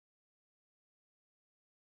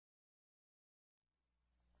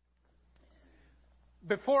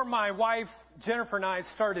before my wife, Jennifer, and I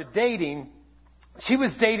started dating, she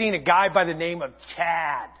was dating a guy by the name of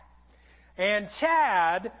Chad. And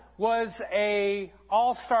Chad was a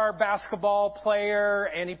all-star basketball player,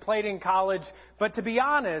 and he played in college. But to be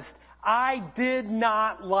honest, I did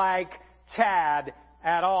not like Chad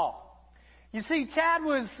at all. You see, Chad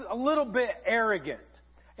was a little bit arrogant.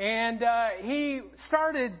 And he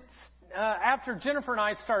started, after Jennifer and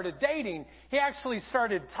I started dating, he actually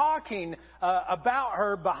started talking about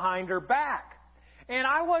her behind her back. And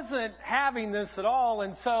I wasn't having this at all,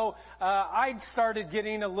 and so I started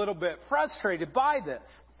getting a little bit frustrated by this.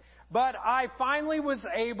 But I finally was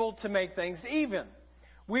able to make things even.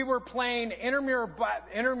 We were playing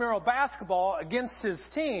intramural basketball against his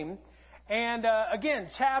team. And again,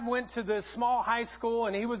 Chad went to this small high school,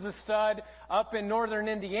 and he was a stud up in northern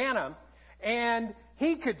Indiana. And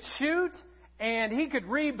he could shoot, and he could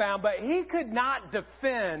rebound, but he could not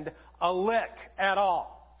defend a lick at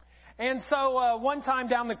all. And so one time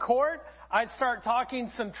down the court, I start talking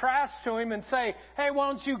some trash to him and say, hey, why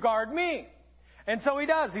don't you guard me? And so he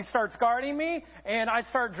does. He starts guarding me, and I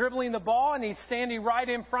start dribbling the ball, and he's standing right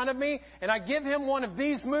in front of me, and I give him one of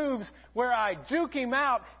these moves where I juke him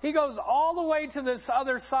out. He goes all the way to this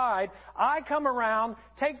other side. I come around,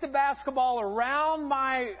 take the basketball around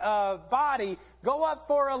my body, go up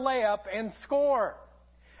for a layup, and score.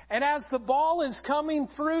 And as the ball is coming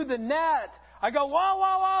through the net, I go, whoa,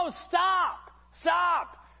 whoa, whoa,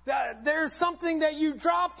 stop. There's something that you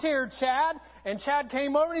dropped here, Chad. And Chad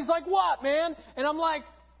came over and he's like, what, man? And I'm like,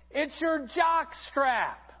 it's your jock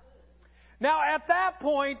strap. Now, at that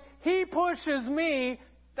point, he pushes me.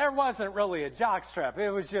 There wasn't really a jock strap.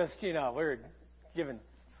 It was just, we were giving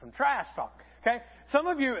some trash talk. Okay? Some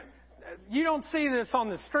of you don't see this on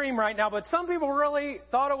the stream right now, but some people really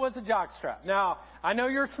thought it was a jock strap. Now, I know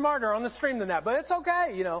you're smarter on the stream than that, but it's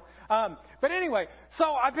okay, But anyway, so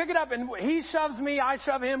I pick it up, and he shoves me, I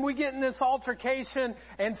shove him. We get in this altercation,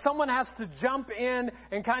 and someone has to jump in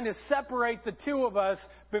and kind of separate the two of us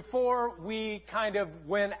before we kind of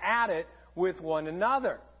went at it with one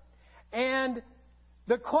another. And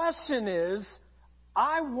the question is,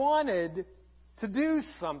 I wanted to do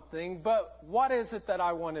something, but what is it that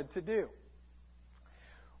I wanted to do?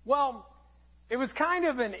 Well, it was kind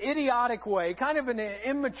of an idiotic way, kind of an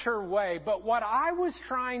immature way, but what I was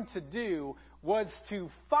trying to do was to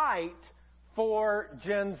fight for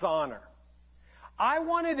Jen's honor. I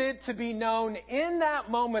wanted it to be known in that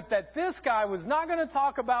moment that this guy was not going to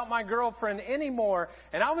talk about my girlfriend anymore,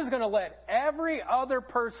 and I was going to let every other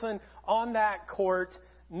person on that court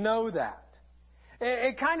know that.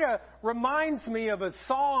 It kind of reminds me of a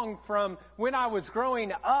song from when I was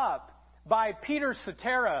growing up by Peter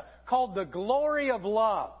Cetera called The Glory of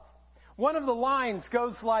Love. One of the lines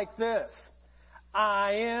goes like this: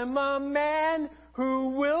 I am a man who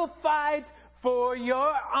will fight for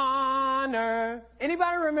your honor.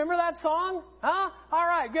 Anybody remember that song? Huh? All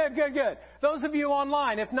right, good. Those of you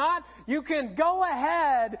online, if not, you can go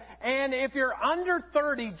ahead and if you're under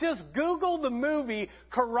 30, just Google the movie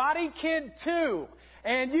Karate Kid 2.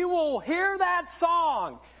 And you will hear that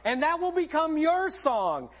song, and that will become your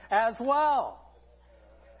song as well.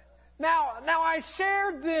 Now I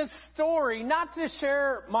shared this story not to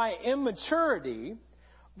share my immaturity,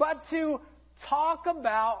 but to talk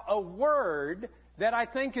about a word that I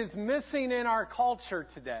think is missing in our culture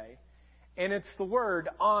today, and it's the word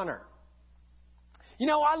honor.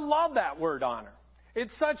 I love that word honor.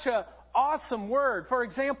 It's such a awesome word. For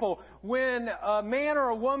example, when a man or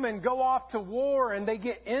a woman go off to war and they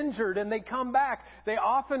get injured and they come back, they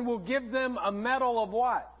often will give them a medal of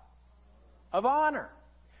what? Of honor.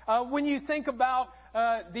 When you think about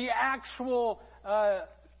the actual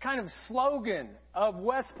kind of slogan of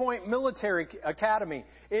West Point Military Academy,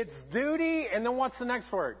 it's duty, and then what's the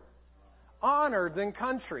next word? Honor, then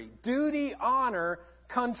country. Duty, honor,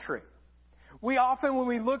 country. We often, when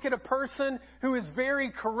we look at a person who is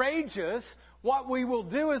very courageous, what we will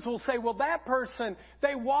do is we'll say, well, that person,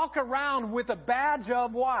 they walk around with a badge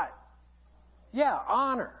of what? Yeah,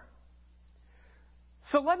 honor.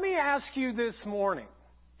 So let me ask you this morning,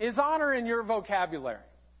 is honor in your vocabulary?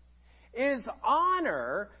 Is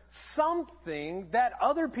honor something that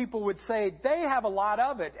other people would say they have a lot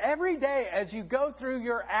of it? Every day as you go through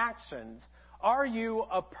your actions, are you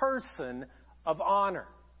a person of honor?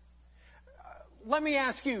 Let me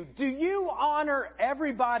ask you, do you honor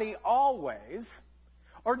everybody always?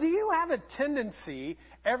 Or do you have a tendency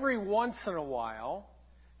every once in a while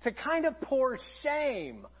to kind of pour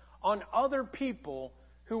shame on other people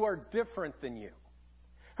who are different than you,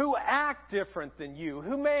 who act different than you,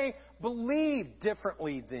 who may believe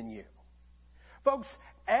differently than you? Folks,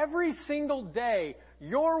 every single day,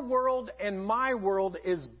 your world and my world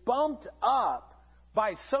is bumped up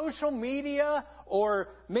by social media or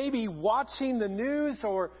maybe watching the news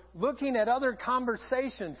or looking at other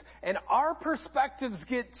conversations. And our perspectives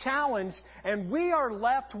get challenged and we are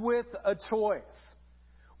left with a choice.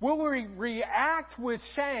 Will we react with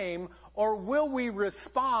shame or will we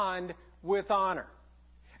respond with honor?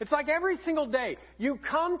 It's like every single day you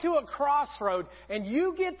come to a crossroad and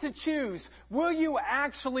you get to choose, will you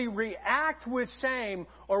actually react with shame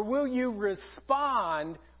or will you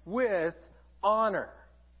respond with honor?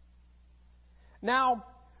 Now,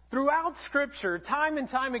 throughout Scripture, time and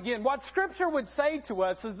time again, what Scripture would say to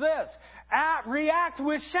us is this: react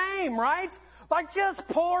with shame, right? Like just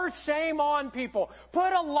pour shame on people.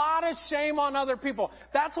 Put a lot of shame on other people.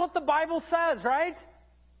 That's what the Bible says, right?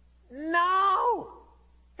 No!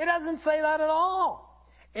 It doesn't say that at all.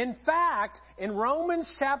 In fact, in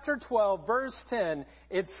Romans chapter 12, verse 10,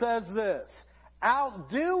 it says this: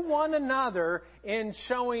 outdo one another in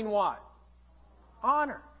showing what?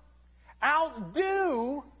 Honor.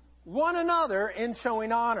 Outdo one another in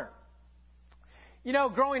showing honor. You know,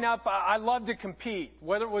 growing up, I loved to compete.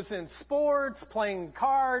 Whether it was in sports, playing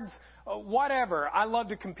cards, whatever, I loved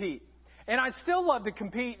to compete. And I still love to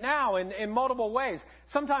compete now in multiple ways.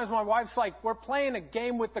 Sometimes my wife's like, we're playing a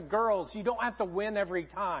game with the girls. You don't have to win every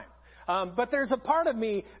time. But there's a part of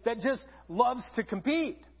me that just loves to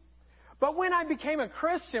compete. But when I became a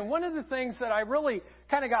Christian, one of the things that I really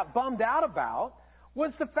kind of got bummed out about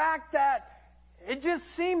was the fact that it just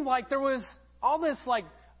seemed like there was all this like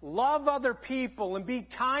love other people and be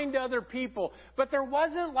kind to other people. But there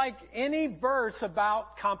wasn't like any verse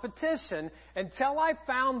about competition until I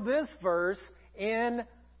found this verse in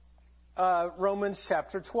Romans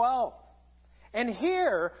chapter 12. And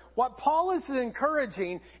here, what Paul is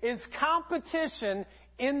encouraging is competition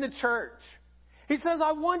in the church. He says,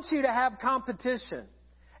 I want you to have competition.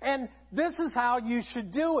 And this is how you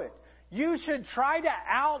should do it. You should try to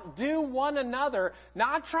outdo one another,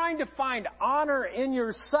 not trying to find honor in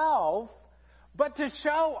yourself, but to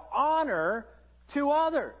show honor to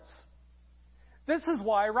others. This is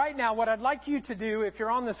why right now what I'd like you to do, if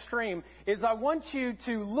you're on the stream, is I want you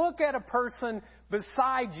to look at a person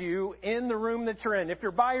beside you in the room that you're in. If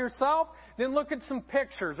you're by yourself, then look at some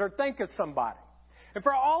pictures or think of somebody. And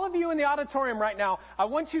for all of you in the auditorium right now, I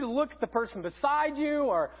want you to look at the person beside you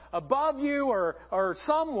or above you or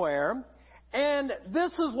somewhere. And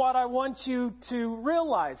this is what I want you to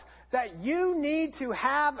realize, that you need to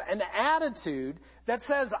have an attitude that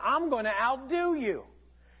says, I'm going to outdo you.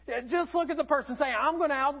 Just look at the person and say, I'm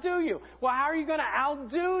going to outdo you. Well, how are you going to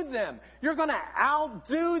outdo them? You're going to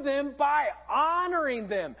outdo them by honoring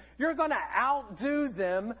them. You're going to outdo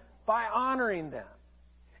them by honoring them.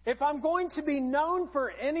 If I'm going to be known for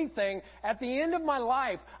anything at the end of my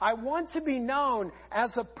life, I want to be known as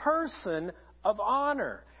a person of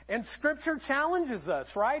honor. And Scripture challenges us,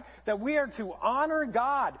 right? That we are to honor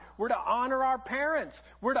God. We're to honor our parents.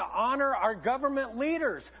 We're to honor our government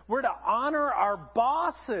leaders. We're to honor our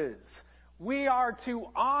bosses. We are to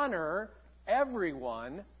honor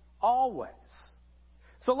everyone always.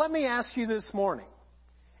 So let me ask you this morning.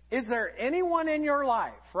 Is there anyone in your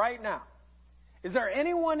life right now? Is there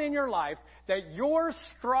anyone in your life that you're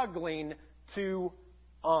struggling to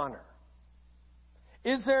honor?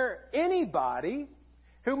 Is there anybody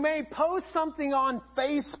who may post something on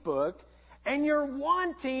Facebook and you're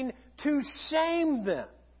wanting to shame them?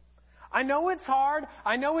 I know it's hard.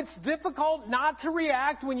 I know it's difficult not to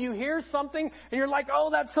react when you hear something and you're like, oh,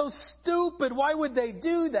 that's so stupid. Why would they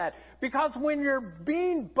do that? Because when you're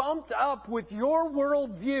being bumped up with your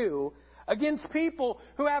worldview against people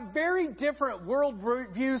who have very different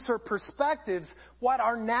worldviews or perspectives, what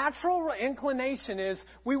our natural inclination is,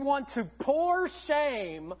 we want to pour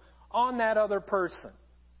shame on that other person.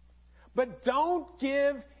 But don't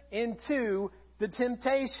give into the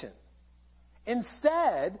temptation.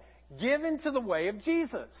 Instead, give into the way of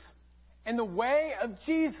Jesus. And the way of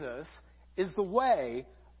Jesus is the way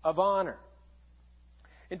of honor.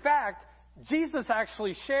 In fact, Jesus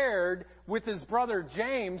actually shared with his brother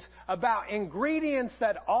James about ingredients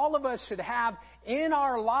that all of us should have in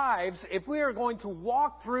our lives if we are going to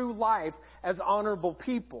walk through life as honorable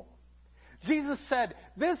people. Jesus said,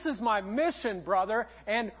 this is my mission, brother,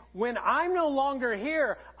 and when I'm no longer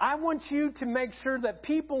here, I want you to make sure that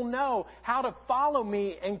people know how to follow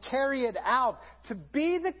me and carry it out, to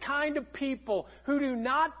be the kind of people who do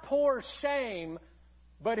not pour shame,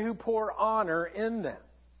 but who pour honor in them.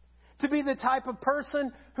 to be the type of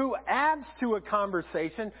person who adds to a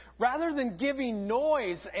conversation rather than giving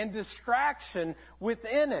noise and distraction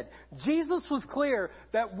within it. Jesus was clear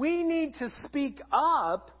that we need to speak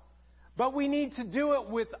up, but we need to do it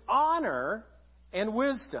with honor and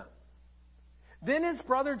wisdom. Then his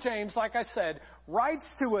brother James, like I said, writes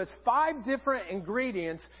to us 5 different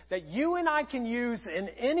ingredients that you and I can use in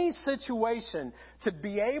any situation to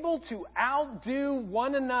be able to outdo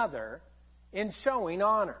one another in showing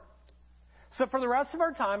honor. So for the rest of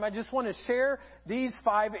our time, I just want to share these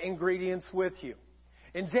 5 ingredients with you.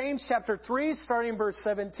 In James chapter 3, starting verse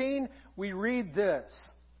 17, we read this.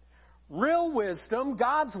 Real wisdom,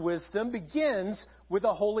 God's wisdom, begins with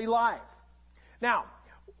a holy life. Now,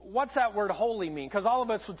 what's that word holy mean? Because all of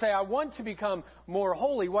us would say, I want to become more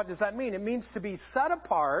holy. What does that mean? It means to be set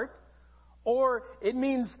apart, or it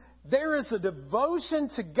means there is a devotion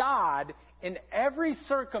to God in every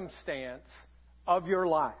circumstance of your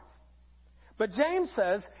life. But James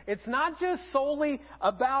says it's not just solely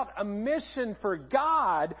about a mission for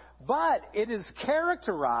God, but it is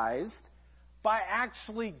characterized by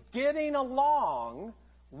actually getting along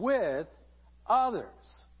with others.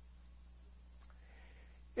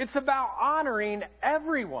 It's about honoring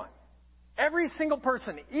everyone. Every single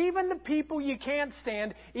person. Even the people you can't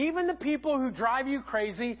stand. Even the people who drive you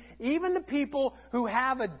crazy. Even the people who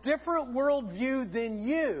have a different worldview than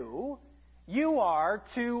you. You are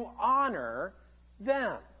to honor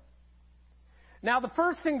them. Now, the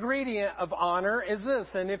first ingredient of honor is this.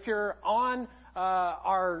 And if you're on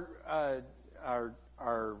our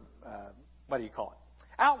what do you call it?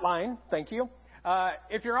 Outline. Thank you.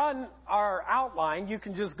 If you're on our outline, you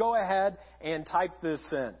can just go ahead and type this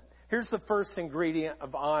in. Here's the first ingredient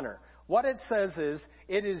of honor. What it says is,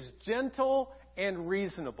 it is gentle and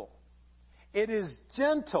reasonable. It is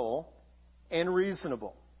gentle and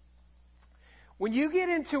reasonable. When you get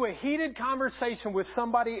into a heated conversation with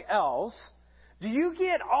somebody else, do you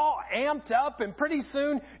get all amped up and pretty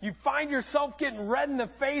soon you find yourself getting red in the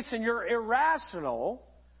face and you're irrational?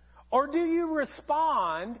 Or do you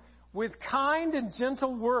respond with kind and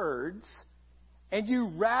gentle words, and you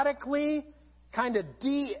radically kind of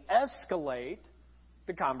de-escalate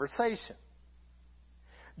the conversation?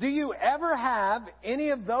 Do you ever have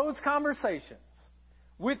any of those conversations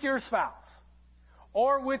with your spouse,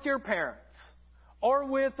 or with your parents, or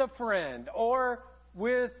with a friend, or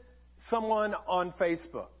with someone on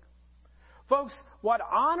Facebook? Folks, what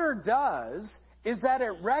honor does is that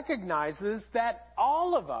it recognizes that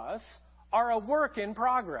all of us are a work in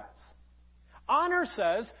progress. Honor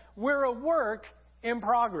says we're a work in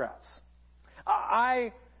progress.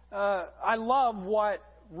 I love what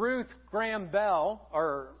Ruth Graham Bell,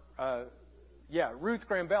 Ruth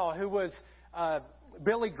Graham Bell, who was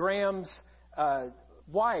Billy Graham's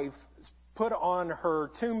wife, put on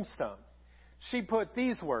her tombstone. She put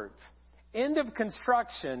these words: "End of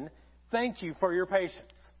construction. Thank you for your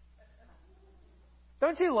patience."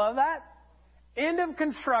 Don't you love that? End of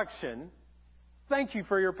construction. Thank you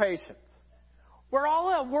for your patience. We're all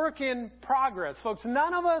a work in progress, folks.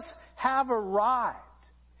 None of us have arrived.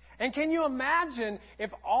 And can you imagine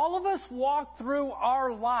if all of us walked through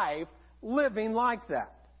our life living like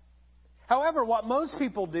that? However, what most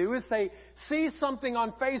people do is they see something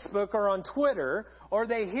on Facebook or on Twitter, or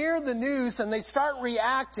they hear the news and they start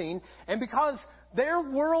reacting, and because their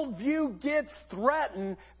worldview gets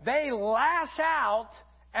threatened, they lash out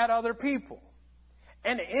at other people.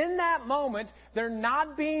 And in that moment, they're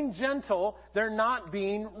not being gentle, they're not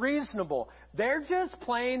being reasonable. They're just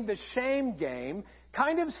playing the shame game,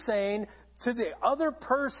 kind of saying to the other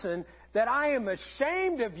person that I am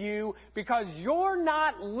ashamed of you because you're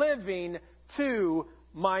not living to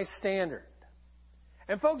my standard.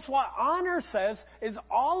 And folks, what honor says is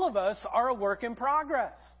all of us are a work in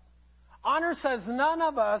progress. Honor says none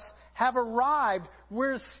of us have arrived.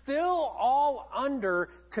 We're still all under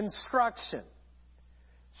construction.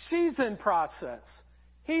 She's in process.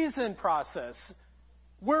 He's in process.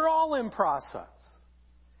 We're all in process.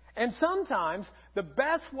 And sometimes the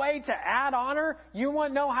best way to add honor, you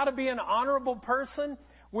want to know how to be an honorable person?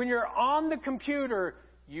 When you're on the computer,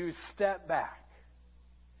 you step back.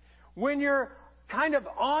 When you're kind of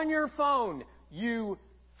on your phone, you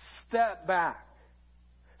step back.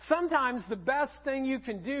 Sometimes the best thing you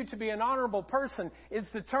can do to be an honorable person is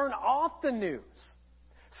to turn off the news.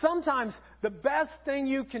 Sometimes the best thing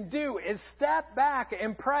you can do is step back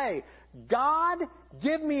and pray, God,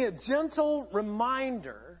 give me a gentle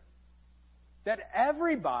reminder that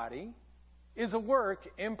everybody is a work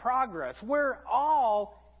in progress. We're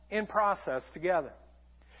all in process together.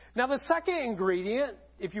 Now, the second ingredient,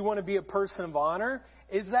 if you want to be a person of honor,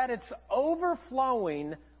 is that it's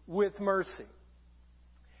overflowing with mercy.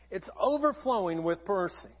 It's overflowing with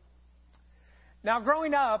mercy. Now,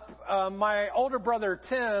 growing up, my older brother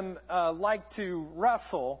Tim liked to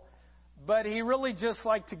wrestle, but he really just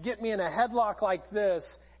liked to get me in a headlock like this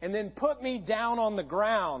and then put me down on the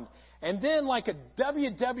ground. And then, like a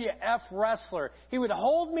WWF wrestler, he would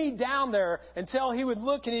hold me down there until he would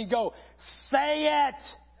look and he'd go, "Say it!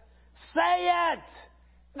 Say it!"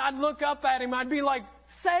 And I'd look up at him. I'd be like,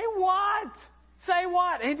 "Say what? Say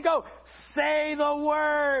what?" And he'd go, "Say the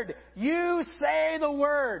word. You say the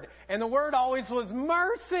word." And the word always was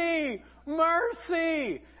mercy,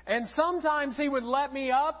 mercy. And sometimes he would let me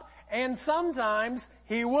up, and sometimes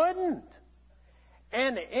he wouldn't.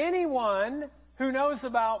 And anyone who knows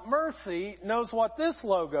about mercy knows what this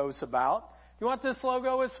logo is about. You know what this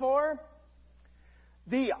logo is for?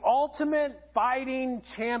 The Ultimate Fighting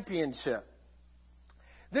Championship.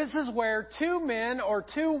 This is where two men or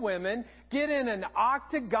two women get in an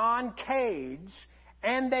octagon cage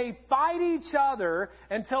and they fight each other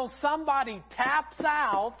until somebody taps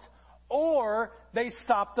out or they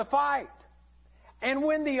stop the fight. And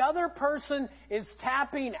when the other person is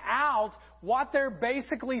tapping out, what they're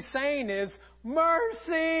basically saying is,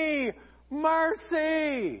 mercy,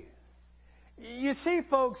 mercy. You see,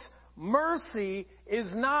 folks, mercy is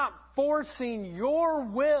not forcing your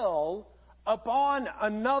will upon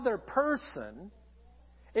another person.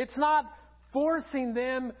 It's not forcing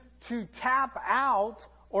them to tap out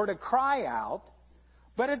or to cry out,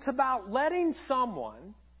 but it's about letting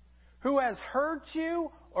someone who has hurt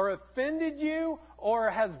you or offended you or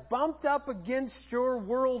has bumped up against your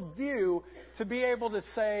worldview to be able to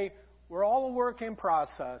say, we're all a work in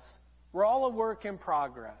process. We're all a work in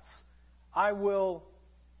progress. I will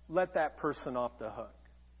let that person off the hook.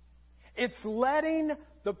 It's letting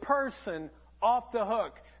the person off the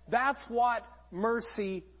hook. That's what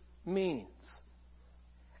mercy means.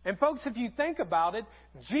 And folks, if you think about it,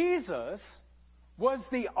 Jesus was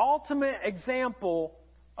the ultimate example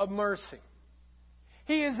of mercy.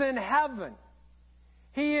 He is in heaven.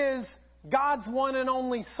 He is God's one and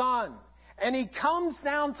only Son. And He comes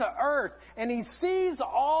down to earth and He sees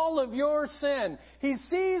all of your sin. He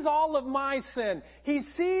sees all of my sin. He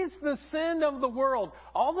sees the sin of the world.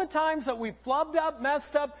 All the times that we flubbed up,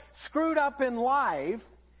 messed up, screwed up in life.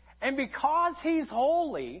 And because He's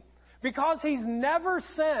holy, because He's never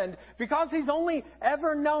sinned, because He's only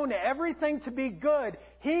ever known everything to be good,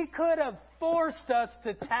 He could have forced us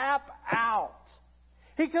to tap out.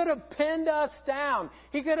 He could have pinned us down.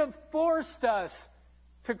 He could have forced us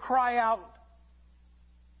to cry out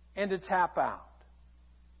and to tap out.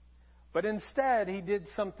 But instead, He did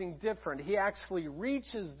something different. He actually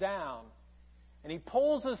reaches down and He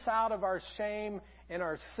pulls us out of our shame and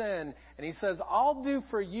our sin. And He says, I'll do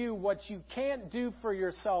for you what you can't do for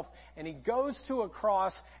yourself. And He goes to a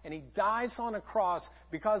cross and He dies on a cross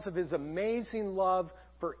because of His amazing love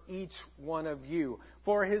for each one of you.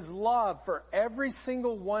 For His love for every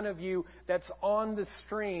single one of you that's on the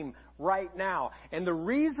stream right now. And the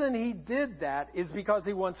reason He did that is because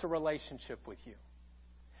He wants a relationship with you.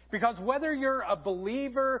 Because whether you're a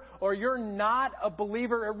believer or you're not a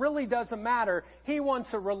believer, it really doesn't matter. He wants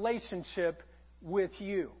a relationship with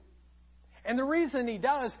you. And the reason He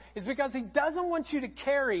does is because He doesn't want you to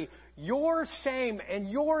carry your shame and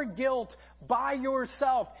your guilt by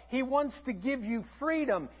yourself. He wants to give you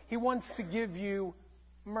freedom. He wants to give you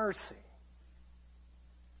mercy.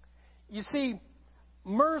 You see,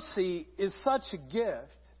 mercy is such a gift,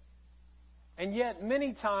 and yet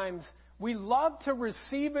many times we love to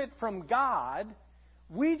receive it from God.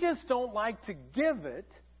 We just don't like to give it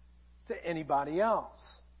to anybody else.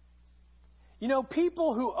 You know,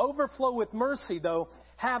 people who overflow with mercy, though,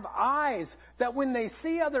 have eyes that when they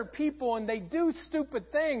see other people and they do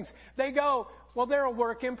stupid things, they go, well, they're a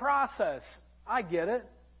work in process. I get it.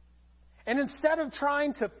 And instead of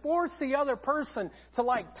trying to force the other person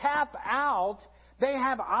to tap out, they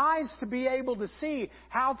have eyes to be able to see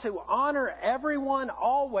how to honor everyone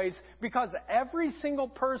always, because every single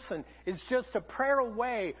person is just a prayer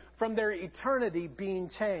away from their eternity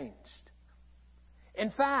being changed. In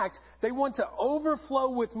fact, they want to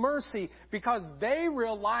overflow with mercy because they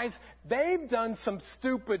realize they've done some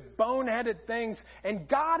stupid, boneheaded things, and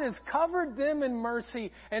God has covered them in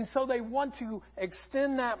mercy, and so they want to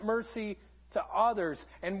extend that mercy to others.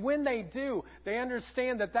 And when they do, they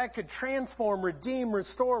understand that that could transform, redeem,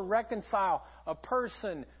 restore, reconcile a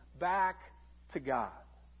person back to God.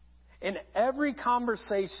 In every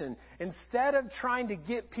conversation, instead of trying to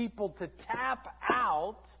get people to tap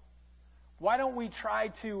out, why don't we try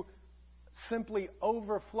to simply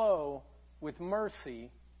overflow with mercy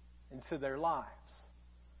into their lives?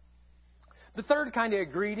 The third kind of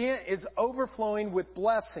ingredient is overflowing with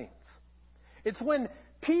blessings. It's when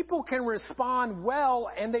people can respond well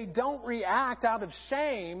and they don't react out of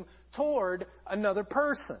shame toward another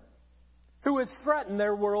person who has threatened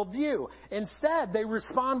their worldview. Instead, they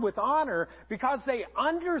respond with honor because they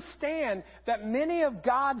understand that many of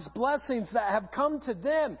God's blessings that have come to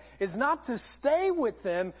them is not to stay with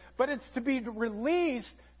them, but it's to be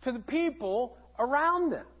released to the people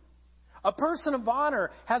around them. A person of honor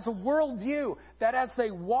has a worldview that as they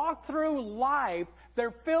walk through life,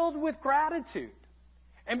 they're filled with gratitude.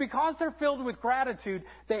 And because they're filled with gratitude,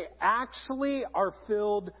 they actually are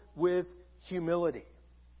filled with humility.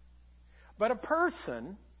 But a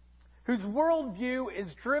person whose worldview is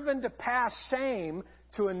driven to pass shame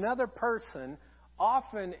to another person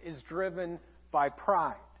often is driven by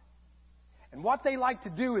pride. And what they like to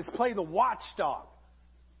do is play the watchdog.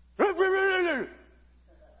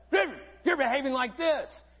 You're behaving like this.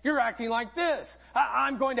 You're acting like this.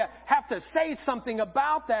 I'm going to have to say something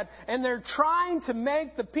about that. And they're trying to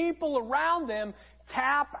make the people around them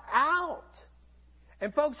tap out.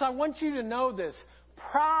 And folks, I want you to know this.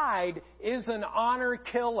 Pride is an honor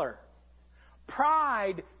killer.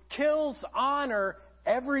 Pride kills honor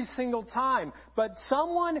every single time. But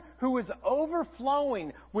someone who is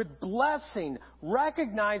overflowing with blessing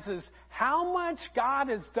recognizes how much God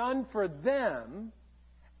has done for them,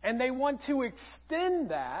 and they want to extend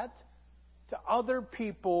that to other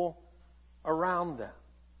people around them.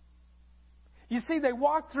 You see, they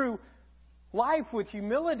walk through life with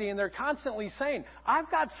humility, and they're constantly saying, I've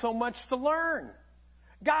got so much to learn.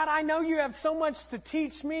 God, I know you have so much to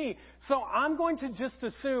teach me, so I'm going to just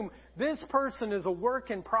assume this person is a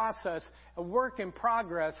work in process, a work in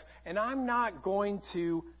progress, and I'm not going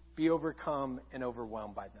to be overcome and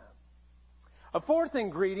overwhelmed by them. A fourth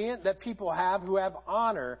ingredient that people have who have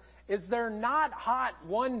honor is they're not hot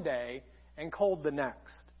one day and cold the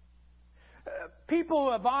next. People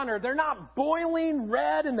who have honor, they're not boiling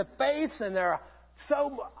red in the face and they're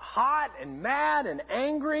so hot and mad and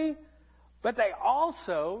angry. But they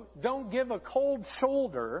also don't give a cold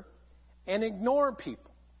shoulder and ignore people.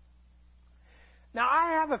 Now,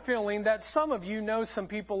 I have a feeling that some of you know some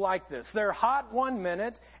people like this. They're hot one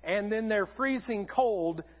minute, and then they're freezing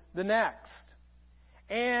cold the next.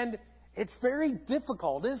 And it's very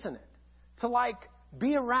difficult, isn't it, to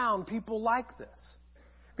be around people like this.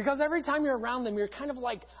 Because every time you're around them, you're kind of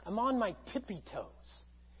like, I'm on my tippy toes.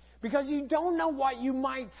 Because you don't know what you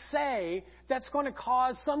might say that's going to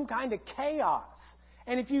cause some kind of chaos.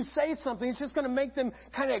 And if you say something, it's just going to make them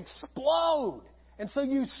kind of explode. And so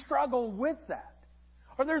you struggle with that.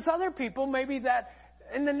 Or there's other people maybe that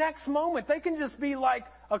in the next moment, they can just be like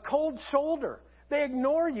a cold shoulder. They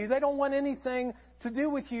ignore you. They don't want anything to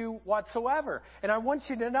do with you whatsoever. And I want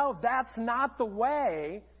you to know that's not the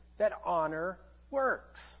way that honor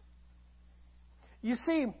works. You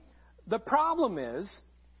see, the problem is,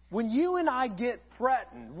 when you and I get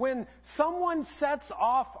threatened, when someone sets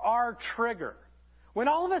off our trigger, when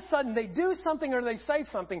all of a sudden they do something or they say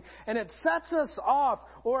something and it sets us off,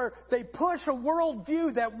 or they push a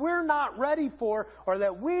worldview that we're not ready for or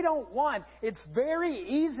that we don't want, it's very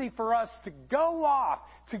easy for us to go off,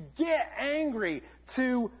 to get angry,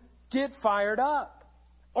 to get fired up.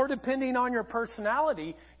 Or depending on your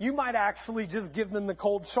personality, you might actually just give them the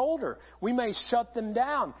cold shoulder. We may shut them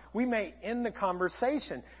down. We may end the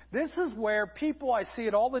conversation. This is where people, I see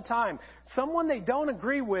it all the time, someone they don't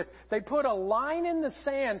agree with, they put a line in the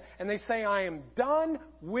sand and they say, I am done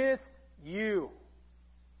with you.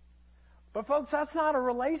 But folks, that's not a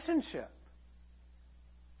relationship.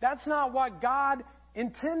 That's not what God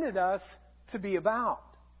intended us to be about.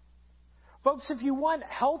 Folks, if you want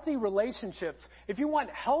healthy relationships, if you want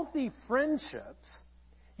healthy friendships,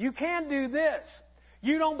 you can't do this.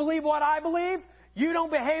 You don't believe what I believe? You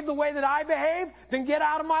don't behave the way that I behave? Then get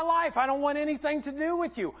out of my life. I don't want anything to do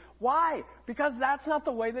with you. Why? Because that's not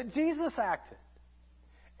the way that Jesus acted.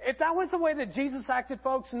 If that was the way that Jesus acted,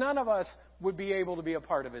 folks, none of us would be able to be a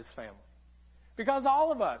part of His family. Because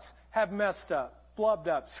all of us have messed up, flubbed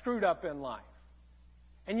up, screwed up in life.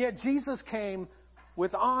 And yet Jesus came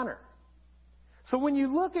with honor. So when you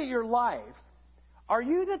look at your life, are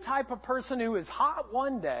you the type of person who is hot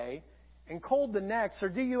one day and cold the next? Or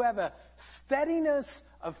do you have a steadiness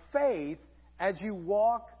of faith as you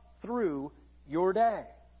walk through your day?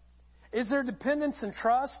 Is there dependence and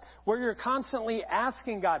trust where you're constantly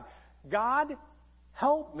asking God, God,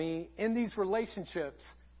 help me in these relationships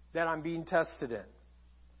that I'm being tested in?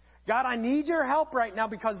 God, I need your help right now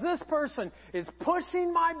because this person is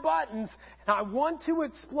pushing my buttons and I want to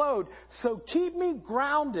explode. So keep me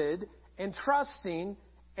grounded and trusting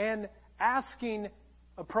and asking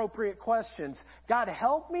appropriate questions. God,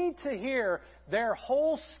 help me to hear their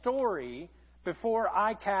whole story before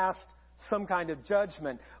I cast some kind of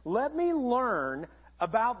judgment. Let me learn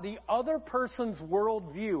about the other person's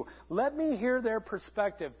worldview. Let me hear their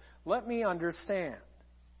perspective. Let me understand.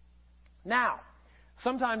 Now,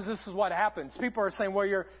 sometimes this is what happens. People are saying, well,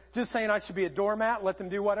 you're just saying I should be a doormat, let them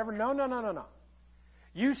do whatever. No.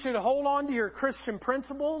 You should hold on to your Christian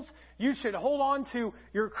principles. You should hold on to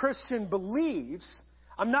your Christian beliefs.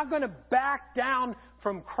 I'm not going to back down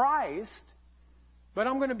from Christ, but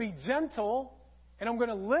I'm going to be gentle, and I'm going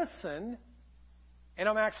to listen, and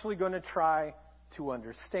I'm actually going to try to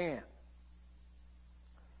understand.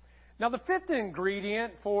 Now, the fifth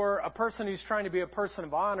ingredient for a person who's trying to be a person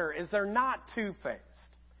of honor is they're not two-faced.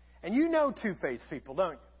 And you know two-faced people,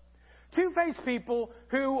 don't you? Two-faced people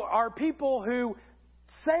who are people who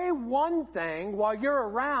say one thing while you're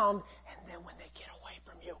around, and then when they get away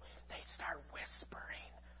from you, they start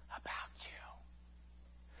whispering about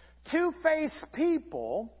you. Two-faced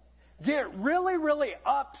people get really, really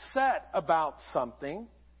upset about something,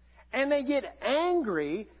 and they get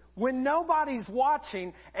angry when nobody's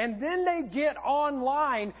watching, and then they get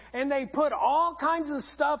online and they put all kinds of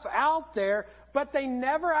stuff out there, but they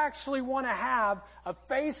never actually want to have a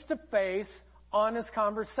face-to-face, honest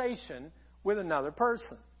conversation with another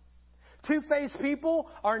person. Two-faced people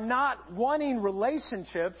are not wanting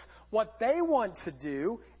relationships. What they want to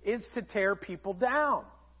do is to tear people down.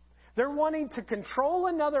 They're wanting to control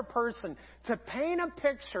another person, to paint a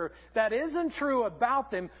picture that isn't true about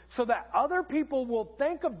them so that other people will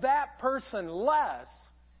think of that person less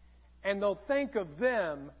and they'll think of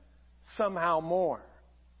them somehow more.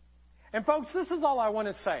 And folks, this is all I want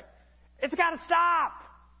to say. It's got to stop.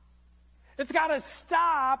 It's got to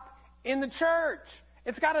stop in the church.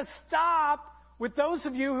 It's got to stop with those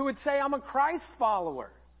of you who would say, I'm a Christ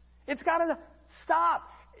follower. It's got to stop.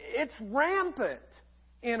 It's rampant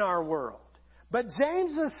in our world. But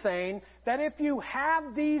James is saying that if you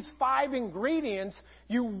have these 5 ingredients,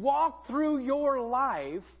 you walk through your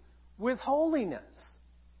life with holiness.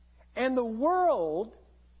 And the world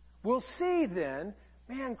will see then,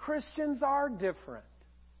 man, Christians are different.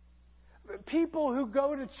 People who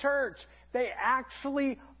go to church, they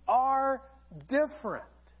actually are different.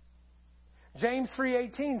 James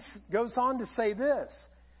 3:18 goes on to say this: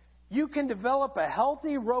 you can develop a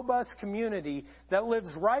healthy, robust community that lives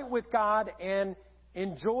right with God and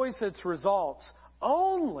enjoys its results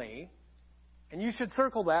only, and you should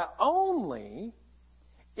circle that, only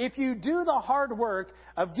if you do the hard work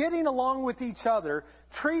of getting along with each other,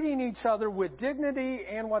 treating each other with dignity,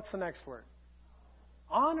 and what's the next word?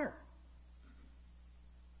 Honor.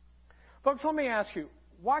 Folks, let me ask you,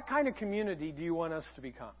 what kind of community do you want us to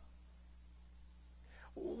become?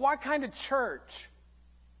 What kind of church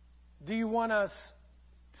do you want us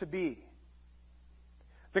to be?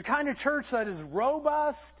 The kind of church that is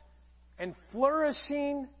robust and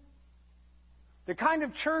flourishing. The kind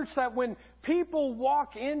of church that when people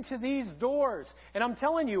walk into these doors, and I'm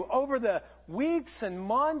telling you, over the weeks and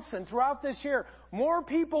months and throughout this year, more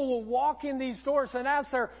people will walk in these doors, and as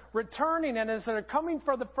they're returning and as they're coming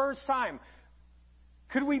for the first time,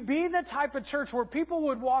 could we be the type of church where people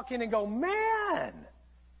would walk in and go, man,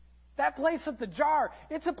 that place at the Jar,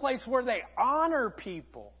 it's a place where they honor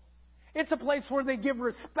people. It's a place where they give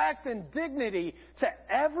respect and dignity to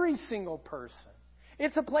every single person.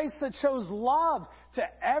 It's a place that shows love to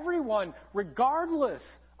everyone, regardless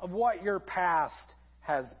of what your past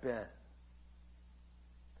has been.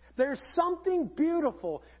 There's something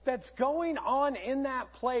beautiful that's going on in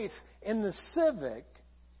that place in the Civic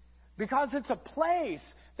because it's a place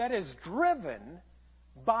that is driven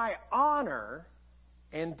by honor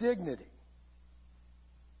and dignity.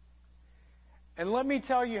 And let me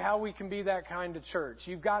tell you how we can be that kind of church.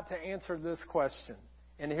 You've got to answer this question,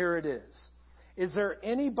 and here it is. Is there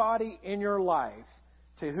anybody in your life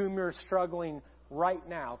to whom you're struggling right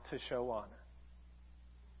now to show honor?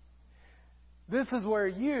 This is where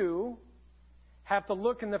you have to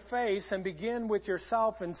look in the face and begin with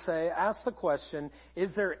yourself and say, ask the question,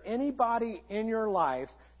 is there anybody in your life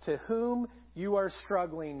to whom you are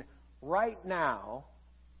struggling right now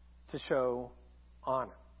to show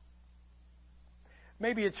honor?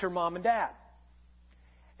 Maybe it's your mom and dad.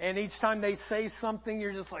 And each time they say something,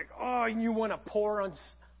 you're just like, oh, and you want to pour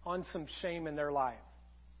on some shame in their life.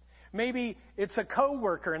 Maybe it's a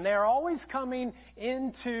coworker, and they're always coming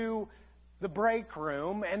into the break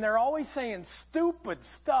room, and they're always saying stupid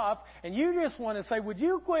stuff, and you just want to say, would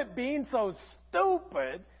you quit being so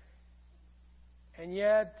stupid? And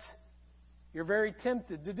yet, you're very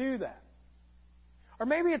tempted to do that. Or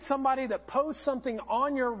maybe it's somebody that posts something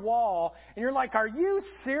on your wall and you're like, are you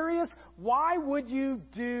serious? Why would you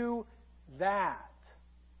do that?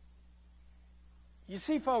 You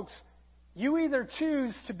see, folks, you either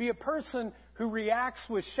choose to be a person who reacts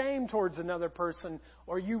with shame towards another person,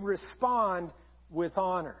 or you respond with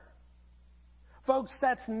honor. Folks,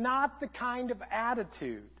 that's not the kind of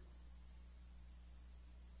attitude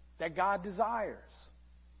that God desires.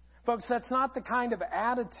 Folks, that's not the kind of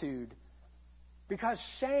attitude, because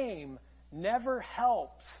shame never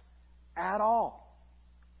helps at all.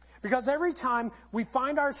 Because every time we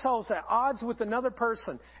find ourselves at odds with another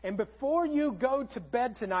person, and before you go to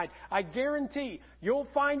bed tonight, I guarantee you'll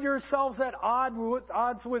find yourselves at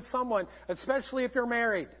odds with someone, especially if you're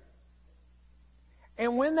married.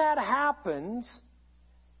 And when that happens,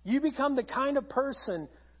 you become the kind of person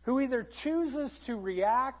who either chooses to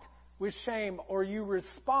react with shame or you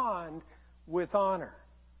respond with honor.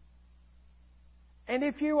 And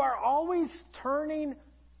if you are always turning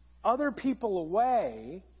other people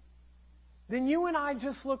away, then you and I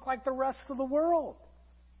just look like the rest of the world.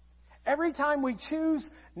 Every time we choose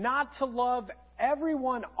not to love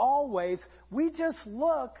everyone always, we just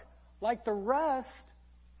look like the rest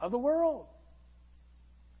of the world.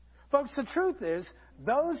 Folks, the truth is,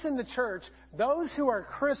 those in the church, those who are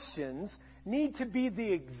Christians, need to be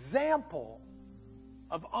the example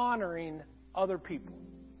of honoring other people.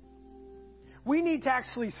 We need to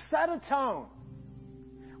actually set a tone.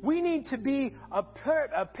 We need to be a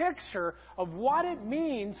picture of what it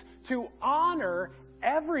means to honor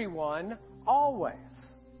everyone always.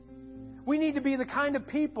 We need to be the kind of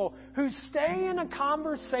people who stay in a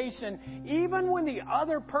conversation even when the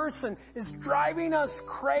other person is driving us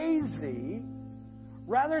crazy,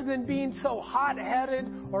 rather than being so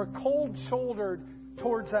hot-headed or cold-shouldered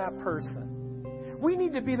towards that person. We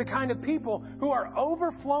need to be the kind of people who are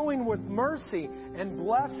overflowing with mercy and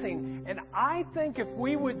blessing. And I think if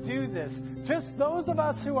we would do this, just those of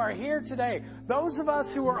us who are here today, those of us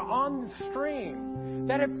who are on the stream,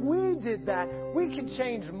 that if we did that, we could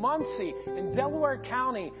change Muncie and Delaware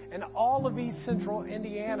County and all of East Central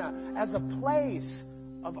Indiana as a place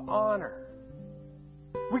of honor.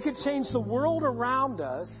 We could change the world around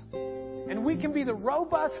us, and we can be the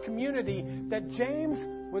robust community that James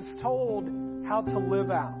was told how to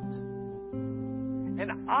live out.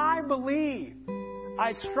 And I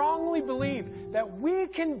strongly believe that we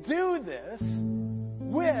can do this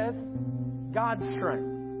with God's strength.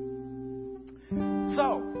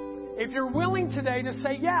 So, if you're willing today to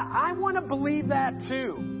say, yeah, I want to believe that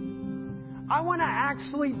too. I want to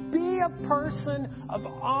actually be a person of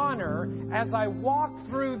honor as I walk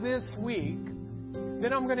through this week,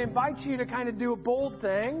 then I'm going to invite you to kind of do a bold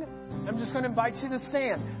thing. I'm just going to invite you to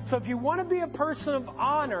stand. So if you want to be a person of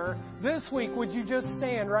honor this week, would you just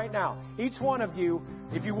stand right now? Each one of you,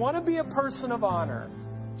 if you want to be a person of honor,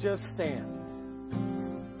 just stand.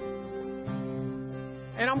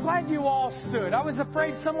 And I'm glad you all stood. I was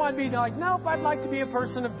afraid someone would be like, nope, I'd like to be a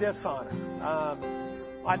person of dishonor.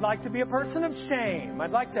 I'd like to be a person of shame.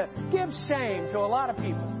 I'd like to give shame to a lot of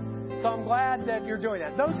people. So I'm glad that you're doing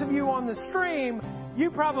that. Those of you on the stream,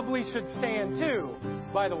 you probably should stand too,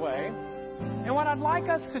 by the way. And what I'd like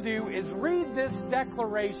us to do is read this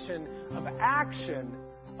declaration of action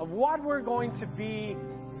of what we're going to be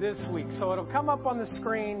this week. So it'll come up on the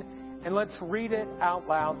screen, and let's read it out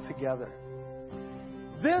loud together.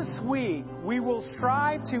 This week, we will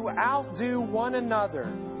strive to outdo one another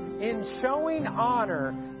in showing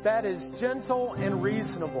honor that is gentle and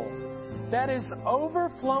reasonable, that is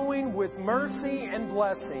overflowing with mercy and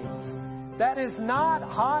blessings, that is not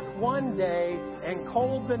hot one day and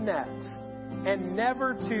cold the next, and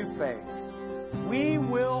never two-faced. We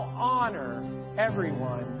will honor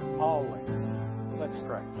everyone always. Let's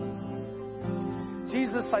pray.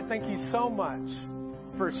 Jesus, I thank you so much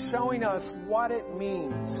for showing us what it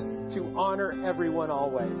means to honor everyone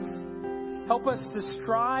always. Help us to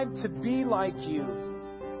strive to be like you,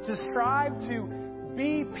 to strive to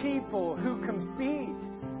be people who compete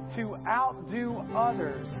to outdo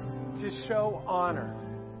others, to show honor.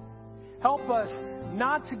 Help us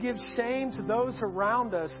not to give shame to those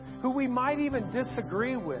around us who we might even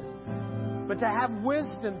disagree with, but to have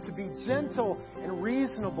wisdom to be gentle and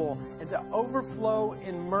reasonable and to overflow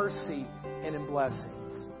in mercy and in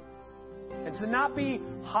blessings. And to not be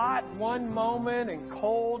hot one moment and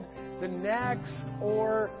cold the next,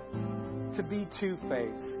 or to be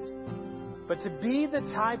two-faced, but to be the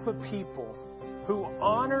type of people who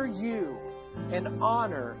honor you and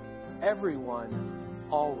honor everyone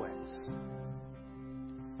always.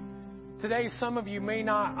 Today, some of you may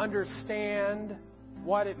not understand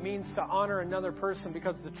what it means to honor another person,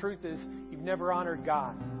 because the truth is you've you've never honored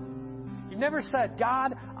God. You've never said,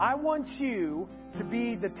 God, I want you to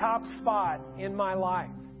be the top spot in my life.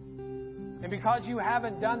 And because you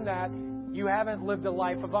haven't done that, you haven't lived a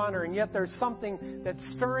life of honor. And yet there's something that's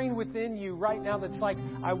stirring within you right now that's like,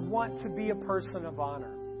 I want to be a person of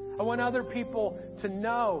honor. I want other people to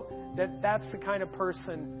know that that's the kind of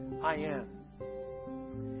person I am.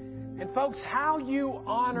 And folks, how you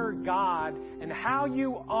honor God and how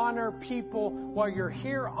you honor people while you're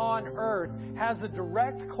here on earth has a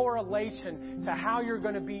direct correlation to how you're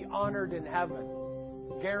going to be honored in heaven.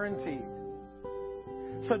 Guaranteed.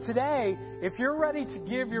 So today, if you're ready to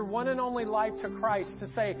give your one and only life to Christ,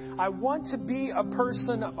 to say, I want to be a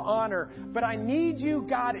person of honor, but I need you,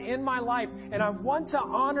 God, in my life, and I want to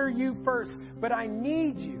honor you first, but I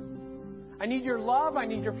need you. I need your love, I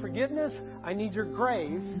need your forgiveness, I need your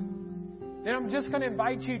grace. Then I'm just going to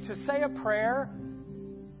invite you to say a prayer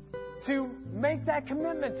to make that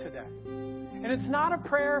commitment today. And it's not a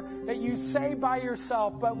prayer that you say by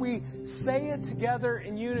yourself, but we say it together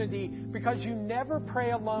in unity because you never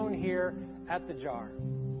pray alone here at the jar.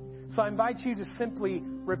 So I invite you to simply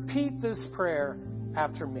repeat this prayer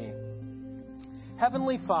after me.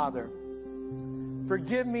 Heavenly Father,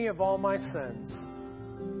 forgive me of all my sins.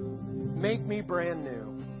 Make me brand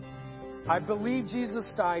new. I believe Jesus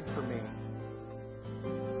died for me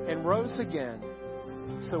and rose again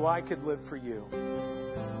so I could live for you.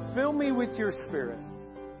 Fill me with your Spirit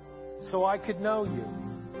so I could know you,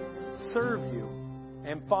 serve you,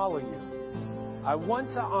 and follow you. I want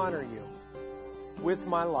to honor you with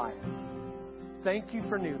my life. Thank you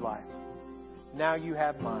for new life. Now you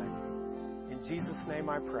have mine. In Jesus' name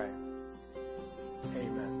I pray.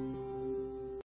 Amen.